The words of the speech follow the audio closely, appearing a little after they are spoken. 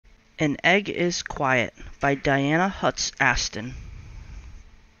An Egg is Quiet by Dianna Hutts Aston.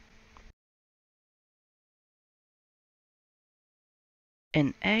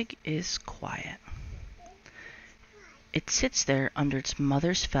 An egg is quiet. It sits there under its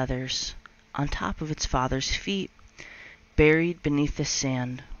mother's feathers, on top of its father's feet, buried beneath the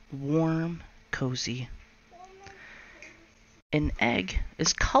sand, warm, cozy. An egg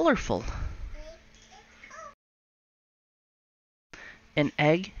is colorful. An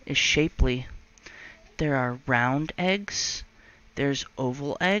egg is shapely. There are round eggs, there's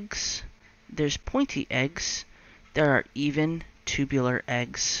oval eggs, there's pointy eggs, there are even tubular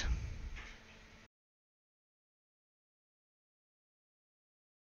eggs.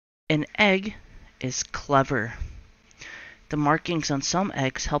 An egg is clever. The markings on some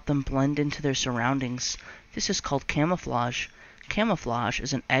eggs help them blend into their surroundings. This is called camouflage. Camouflage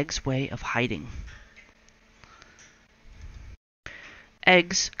is an egg's way of hiding.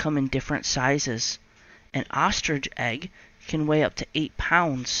 Eggs come in different sizes. An ostrich egg can weigh up to 8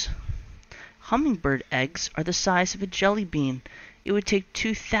 pounds. Hummingbird eggs are the size of a jelly bean. It would take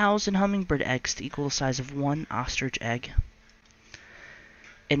 2,000 hummingbird eggs to equal the size of one ostrich egg.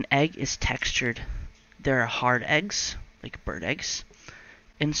 An egg is textured. There are hard eggs, like bird eggs,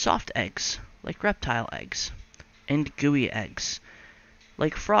 and soft eggs, like reptile eggs, and gooey eggs,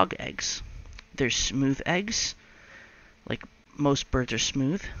 like frog eggs. There's smooth eggs, like most birds are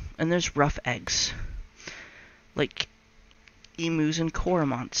smooth, and there's rough eggs, like emus and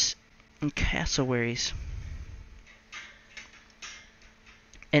cormorants and cassowaries.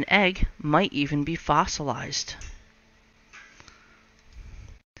 An egg might even be fossilized.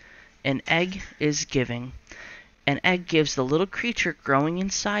 An egg is giving. An egg gives the little creature growing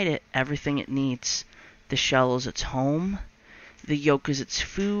inside it everything it needs. The shell is its home, the yolk is its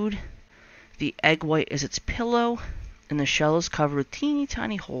food, the egg white is its pillow, and the shell is covered with teeny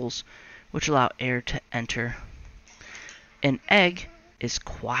tiny holes which allow air to enter. An egg is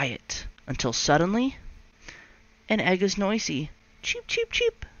quiet until suddenly an egg is noisy. Cheep, cheep,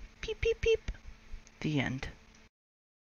 cheep. Peep, peep, peep. The end.